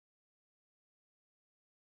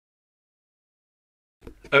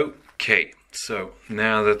Okay, so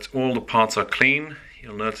now that all the parts are clean,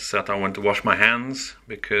 you'll notice that I want to wash my hands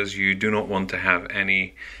because you do not want to have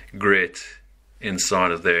any grit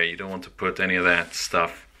inside of there. You don't want to put any of that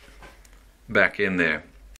stuff back in there.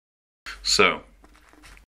 So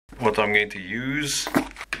what I'm going to use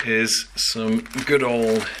is some good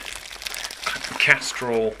old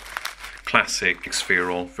Castrol Classic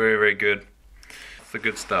Spherol. Very, very good. The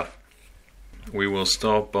good stuff. We will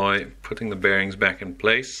start by putting the bearings back in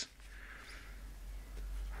place.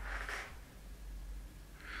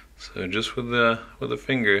 So just with the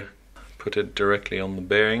finger, put it directly on the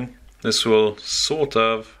bearing. This will sort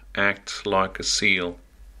of act like a seal.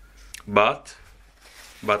 But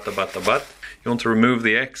you want to remove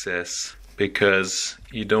the excess because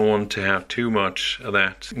you don't want to have too much of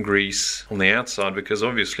that grease on the outside, because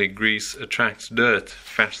obviously grease attracts dirt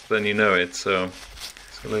faster than you know it. So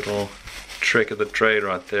it's a little trick of the trade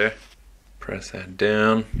right there. Press that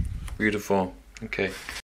down. Beautiful. Okay.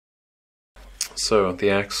 So the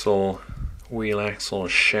axle, wheel axle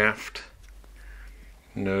shaft.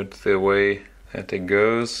 Note the way that it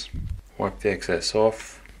goes. Wipe the excess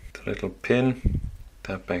off. The little pin.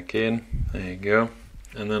 Tap back in. There you go.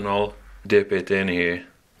 And then I'll dip it in here.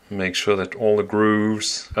 Make sure that all the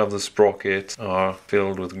grooves of the sprocket are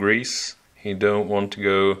filled with grease. You don't want to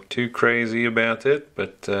go too crazy about it,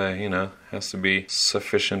 but you know, has to be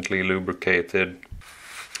sufficiently lubricated.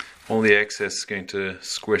 All the excess is going to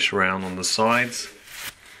squish around on the sides.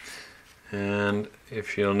 And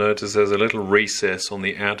if you'll notice, there's a little recess on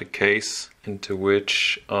the outer case into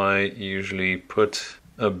which I usually put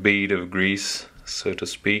a bead of grease, so to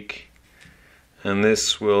speak. And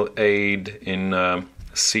this will aid in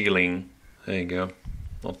sealing. There you go.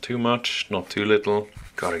 Not too much, not too little.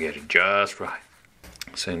 Gotta get it just right.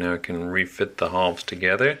 So now I can refit the halves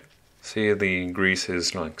together. See, the grease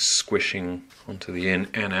is like squishing onto the in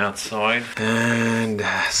and outside. And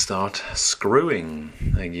start screwing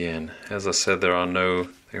again. As I said, they're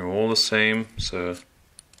all the same, so it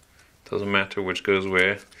doesn't matter which goes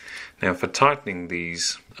where. Now for tightening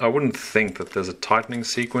these, I wouldn't think that there's a tightening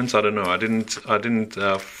sequence. I don't know. I didn't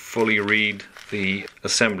fully read the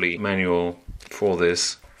assembly manual for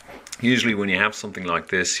this. Usually when you have something like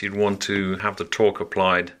this, you'd want to have the torque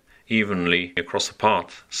applied evenly across the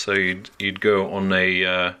part. So you'd go on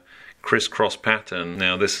a crisscross pattern.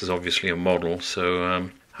 Now this is obviously a model, so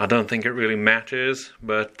I don't think it really matters,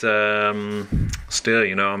 but still,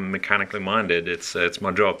 you know, I'm mechanically minded. It's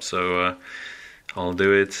my job, so I'll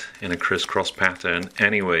do it in a crisscross pattern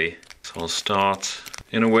anyway. So I'll start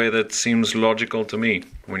in a way that seems logical to me.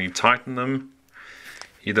 When you tighten them,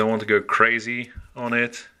 you don't want to go crazy on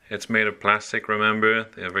it. It's made of plastic, remember,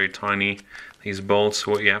 they're very tiny, these bolts.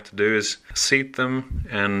 So what you have to do is seat them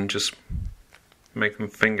and just make them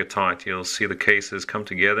finger tight. You'll see the cases come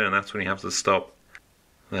together, and that's when you have to stop.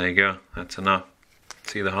 There you go, that's enough.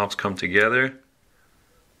 See the halves come together,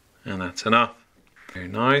 and that's enough. Very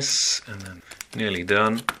nice, and then nearly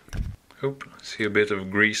done. Oop, see a bit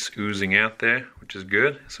of grease oozing out there, which is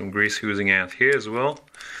good. Some grease oozing out here as well,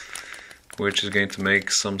 which is going to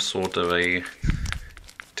make some sort of a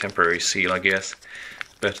temporary seal, I guess.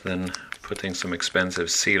 Better than putting some expensive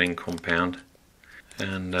sealing compound.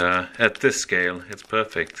 And at this scale, it's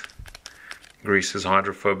perfect. Grease is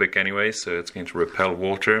hydrophobic anyway, so it's going to repel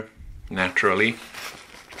water naturally.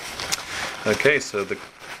 Okay, so the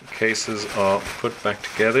cases are put back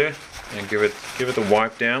together, and give it a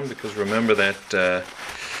wipe down, because remember that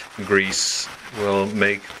grease will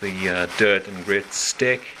make the dirt and grit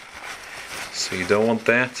stick, so you don't want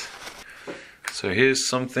that. So here's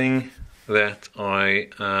something that I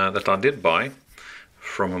did buy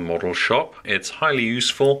from a model shop. It's highly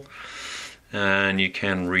useful, and you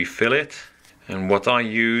can refill it. And what I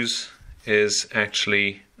use is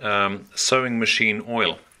actually sewing machine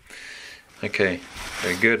oil. Okay,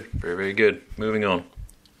 very good, very, very good. Moving on.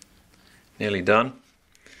 Nearly done.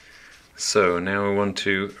 So now we want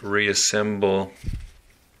to reassemble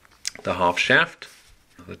the half shaft.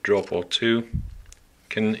 A drop or two.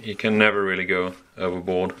 You can never really go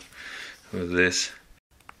overboard with this.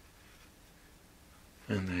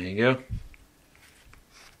 And there you go.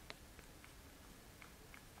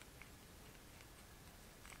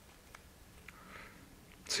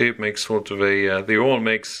 See, it makes sort of a, the oil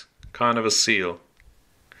makes kind of a seal.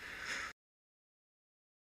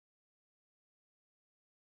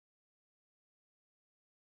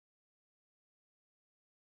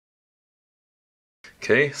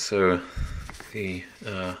 Okay, so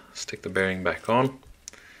stick the bearing back on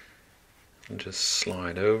and just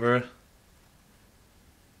slide over.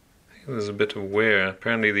 I think there's a bit of wear.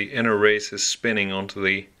 Apparently the inner race is spinning onto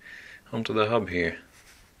the hub here.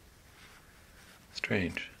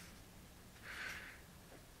 Strange.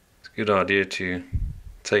 It's a good idea to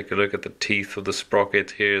take a look at the teeth of the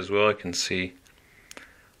sprocket here as well. I can see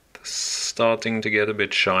they're starting to get a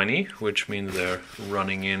bit shiny, which means they're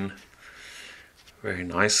running in very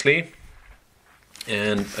nicely.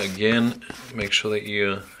 And again, make sure that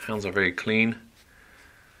your hands are very clean,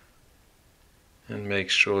 and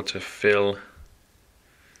make sure to fill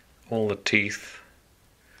all the teeth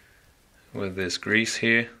with this grease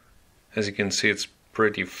here. As you can see, it's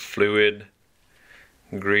pretty fluid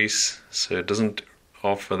grease, so it doesn't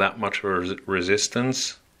offer that much of a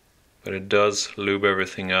resistance, but it does lube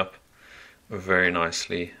everything up very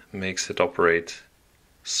nicely, makes it operate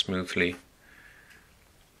smoothly.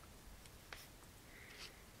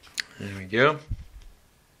 There we go.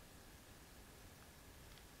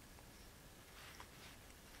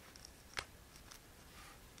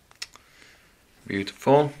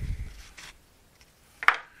 Beautiful.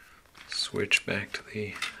 Switch back to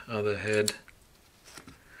the other head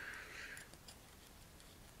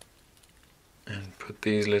and put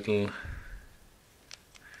these little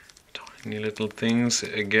tiny little things.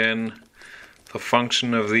 Again, the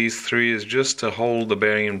function of these three is just to hold the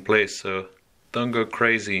bearing in place, so don't go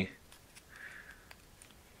crazy.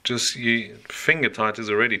 Just finger tight is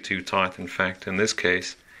already too tight. In fact, in this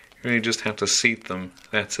case, you really just have to seat them.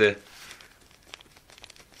 That's it.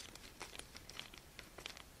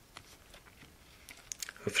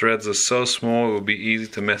 The threads are so small it will be easy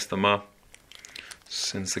to mess them up,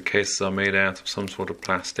 since the cases are made out of some sort of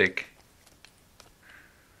plastic.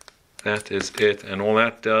 That is it, and all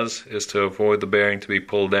that does is to avoid the bearing to be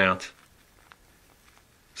pulled out.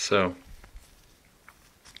 So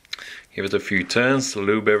give it a few turns to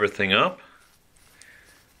lube everything up,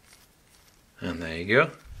 and there you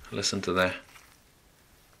go. Listen to that.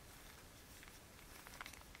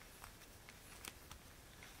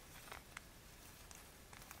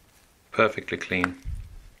 Perfectly clean.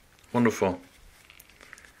 Wonderful.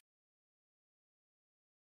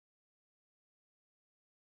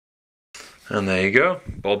 And there you go.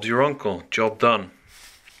 Bob's your uncle. Job done.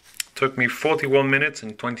 Took me 41 minutes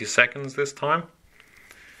and 20 seconds this time.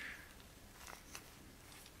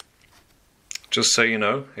 Just so you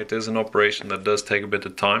know, it is an operation that does take a bit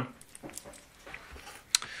of time.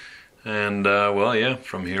 And well, yeah,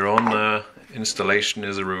 from here on, installation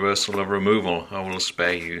is a reversal of removal. I will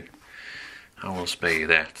spare you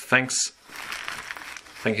that. Thanks.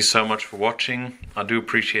 Thank you so much for watching. I do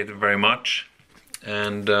appreciate it very much.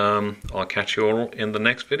 And I'll catch you all in the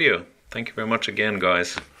next video. Thank you very much again,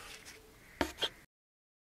 guys.